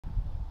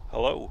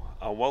Hello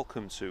and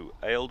welcome to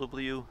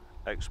ALW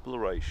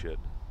Exploration.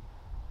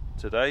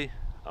 Today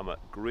I'm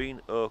at Green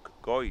Oak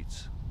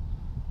Goyt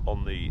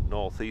on the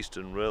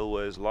Northeastern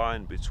Railways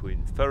line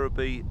between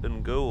Ferriby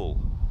and Goole.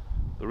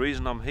 The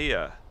reason I'm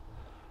here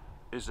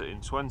is that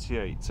in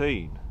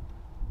 2018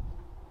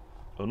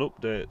 an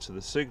update to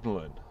the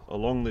signalling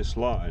along this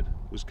line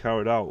was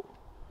carried out,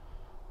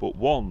 but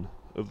one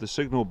of the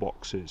signal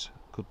boxes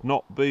could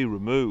not be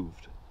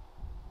removed,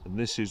 and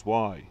this is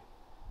why.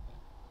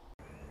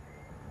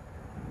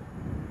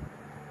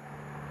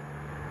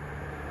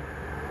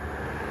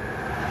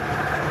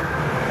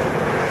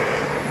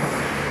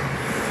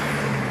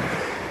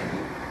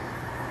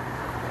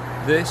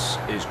 This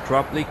is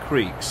Crabbley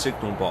Creek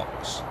signal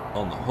box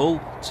on the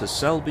Hull to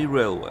Selby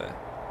Railway,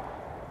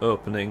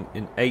 opening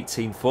in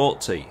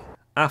 1840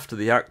 after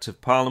the Act of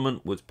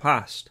Parliament was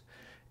passed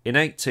in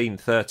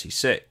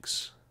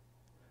 1836.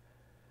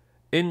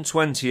 In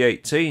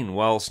 2018,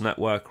 whilst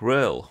Network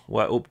Rail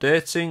were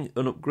updating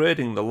and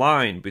upgrading the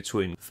line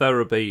between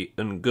Ferriby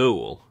and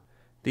Goole,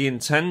 the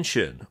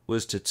intention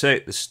was to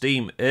take the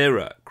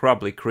steam-era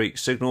Crabley Creek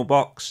signal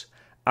box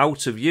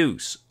out of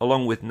use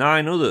along with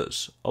 9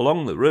 others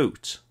along the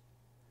route.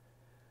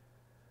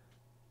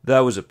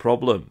 There was a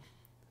problem,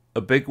 a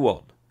big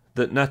one,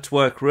 that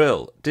Network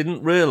Rail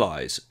didn't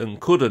realise and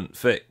couldn't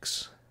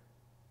fix.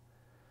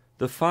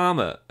 The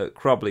farmer at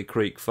Crabley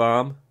Creek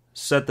Farm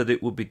said that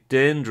it would be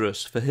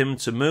dangerous for him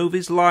to move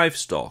his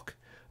livestock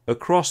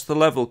across the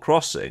level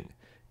crossing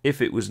if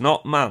it was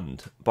not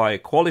manned by a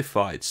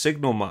qualified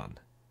signalman.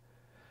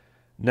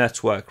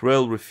 Network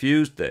Rail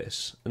refused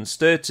this and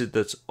stated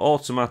that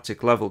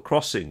automatic level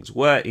crossings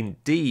were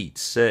indeed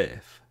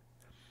safe.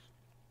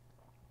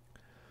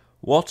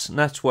 What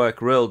Network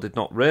Rail did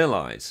not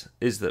realise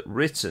is that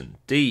written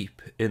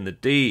deep in the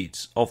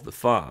deeds of the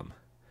farm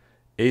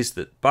is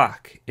that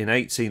back in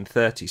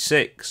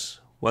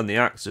 1836, when the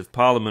Act of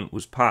Parliament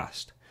was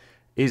passed,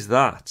 is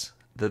that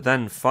the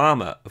then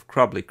farmer of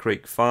Crabley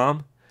Creek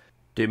Farm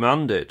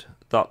demanded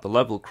that the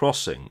level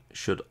crossing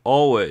should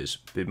always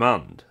be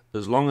manned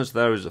as long as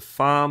there is a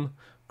farm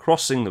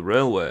crossing the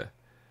railway.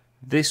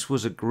 This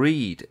was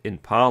agreed in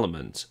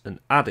Parliament and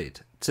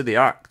added to the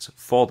Act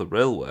for the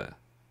railway.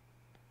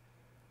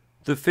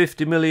 The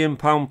 £50 million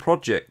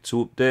project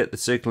to update the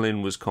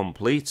signalling was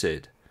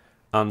completed,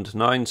 and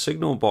 9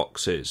 signal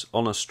boxes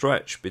on a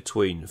stretch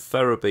between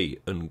Ferriby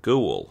and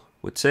Goole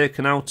were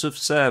taken out of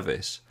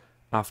service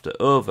after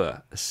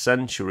over a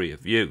century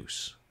of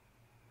use.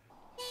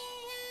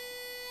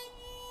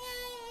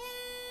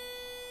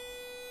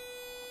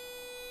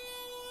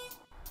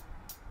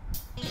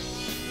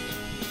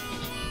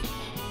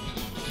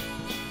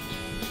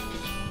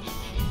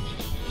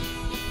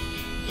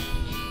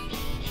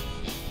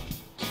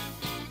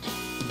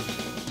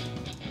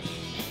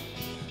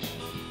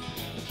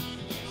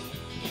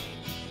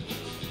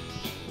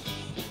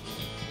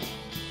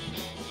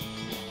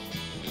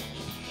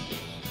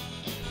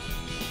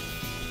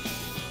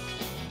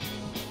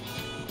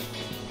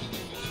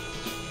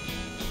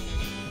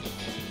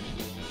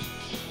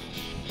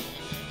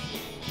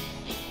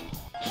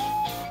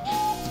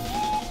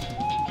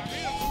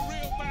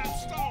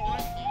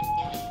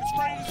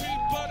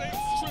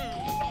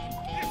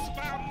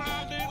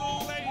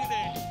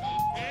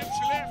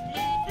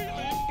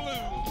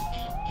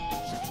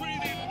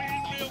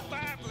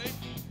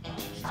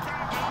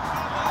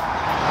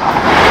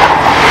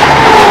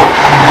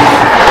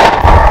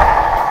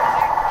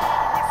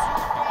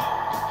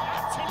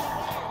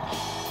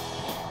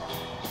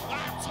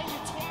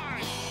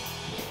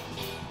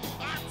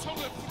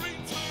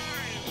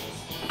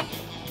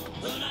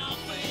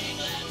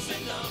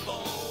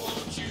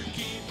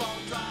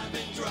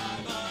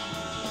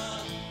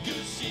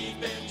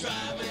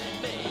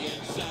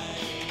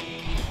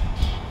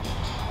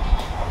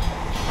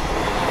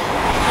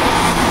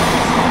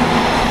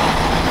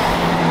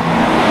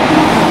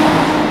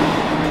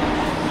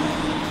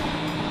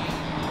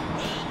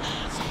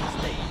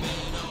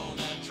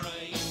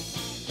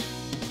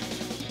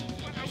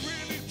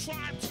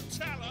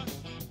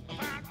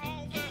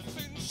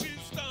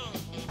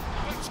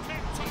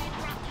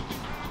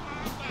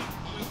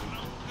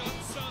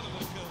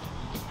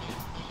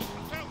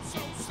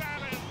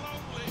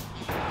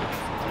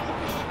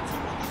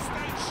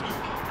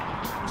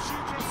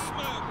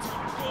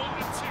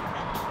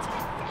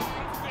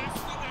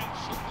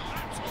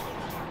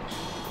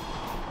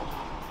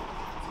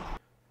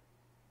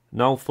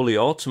 Now fully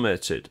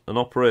automated and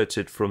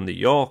operated from the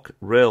York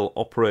Rail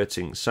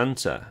Operating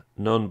Centre,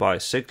 known by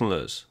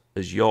signallers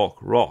as York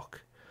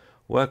Rock,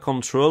 where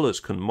controllers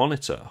can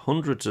monitor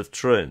hundreds of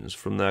trains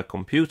from their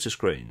computer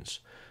screens,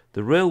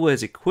 the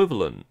railway's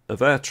equivalent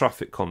of air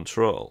traffic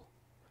control.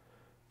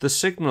 The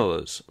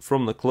signallers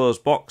from the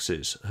closed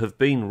boxes have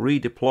been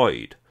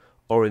redeployed,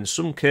 or in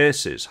some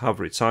cases have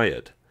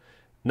retired.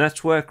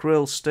 Network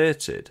Rail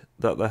stated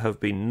that there have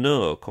been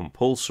no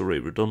compulsory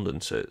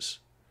redundancies.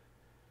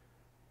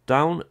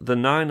 Down the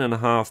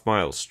 9.5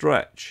 mile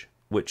stretch,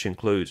 which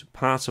includes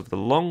part of the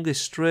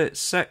longest straight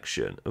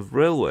section of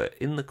railway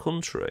in the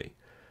country,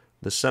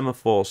 the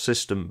semaphore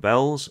system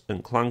bells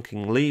and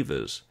clanking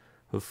levers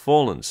have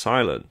fallen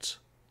silent.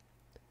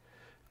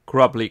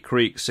 Crabbley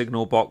Creek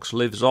signal box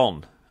lives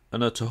on,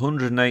 and at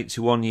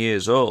 181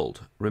 years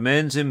old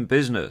remains in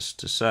business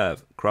to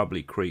serve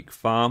Crabbley Creek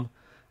Farm,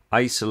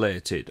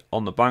 isolated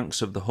on the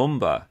banks of the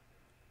Humber,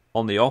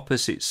 on the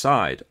opposite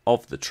side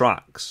of the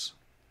tracks.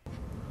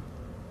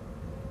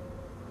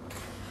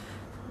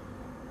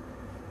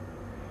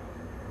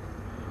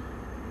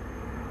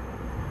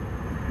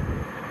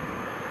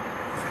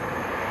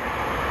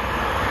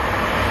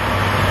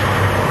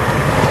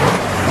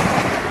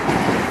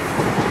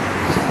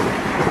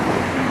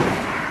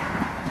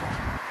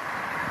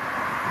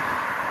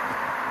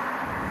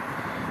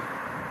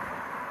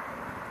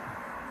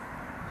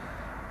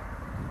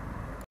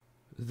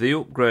 The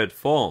upgrade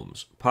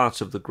forms part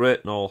of the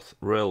Great North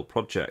Rail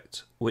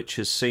project, which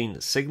has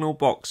seen signal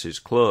boxes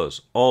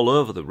close all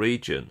over the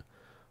region,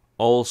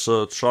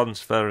 also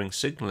transferring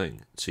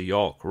signalling to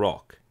York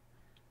Rock.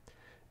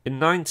 In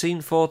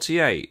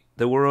 1948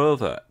 there were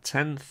over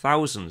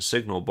 10,000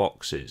 signal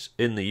boxes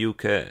in the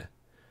UK.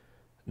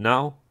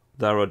 Now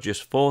there are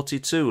just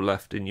 42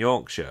 left in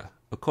Yorkshire,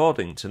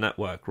 according to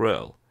Network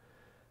Rail,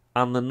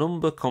 and the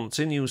number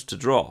continues to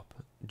drop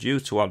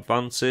due to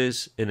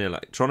advances in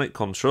electronic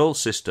control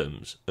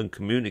systems and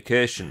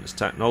communications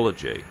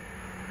technology.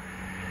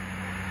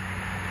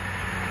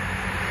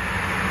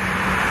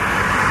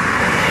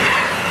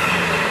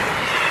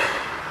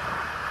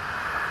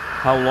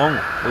 How long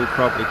will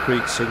Crabbley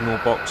Creek signal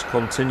box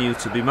continue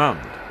to be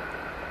manned?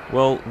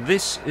 Well,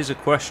 this is a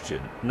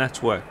question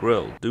Network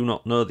Rail do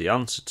not know the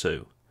answer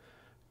to.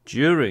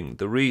 During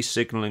the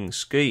re-signalling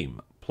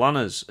scheme,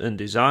 planners and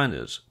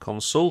designers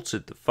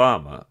consulted the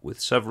farmer with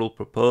several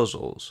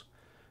proposals,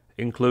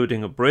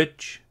 including a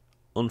bridge.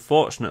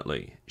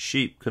 Unfortunately,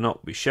 sheep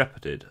cannot be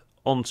shepherded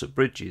onto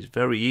bridges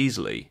very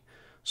easily,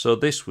 so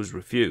this was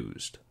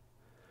refused.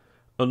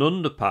 An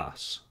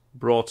underpass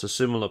brought a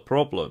similar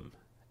problem.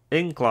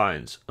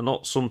 Inclines are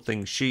not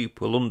something sheep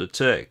will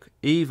undertake,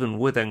 even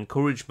with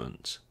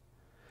encouragement.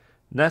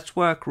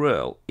 Network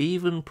Rail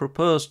even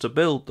proposed to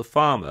build the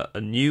farmer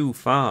a new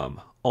farm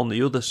on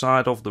the other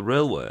side of the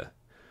railway,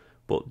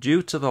 but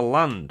due to the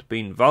land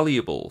being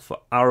valuable for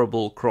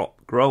arable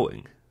crop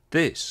growing,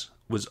 this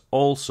was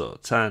also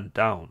turned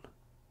down.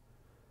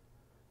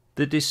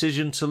 The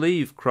decision to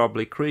leave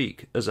Crabbley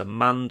Creek as a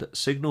manned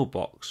signal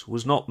box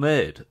was not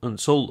made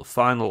until the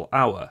final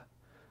hour,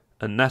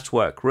 and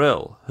Network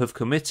Rail have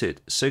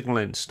committed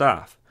signalling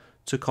staff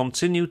to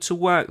continue to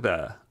work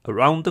there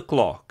around the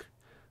clock,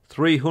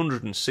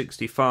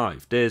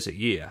 365 days a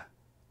year.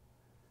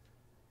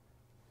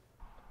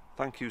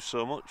 Thank you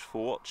so much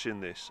for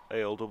watching this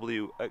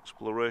ALW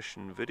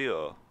exploration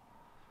video.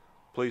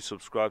 Please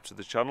subscribe to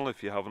the channel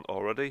if you haven't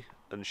already,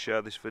 and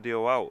share this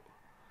video out.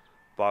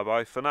 Bye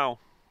bye for now.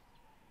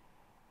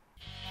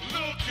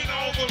 Looking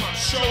over my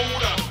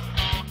shoulder,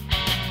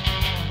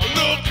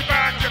 looking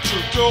back at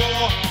your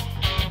door.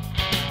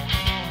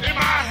 In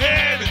my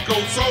head it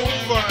goes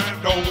over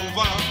and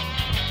over.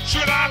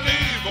 Should I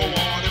leave or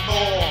want it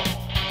more?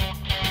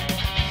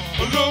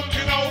 Looking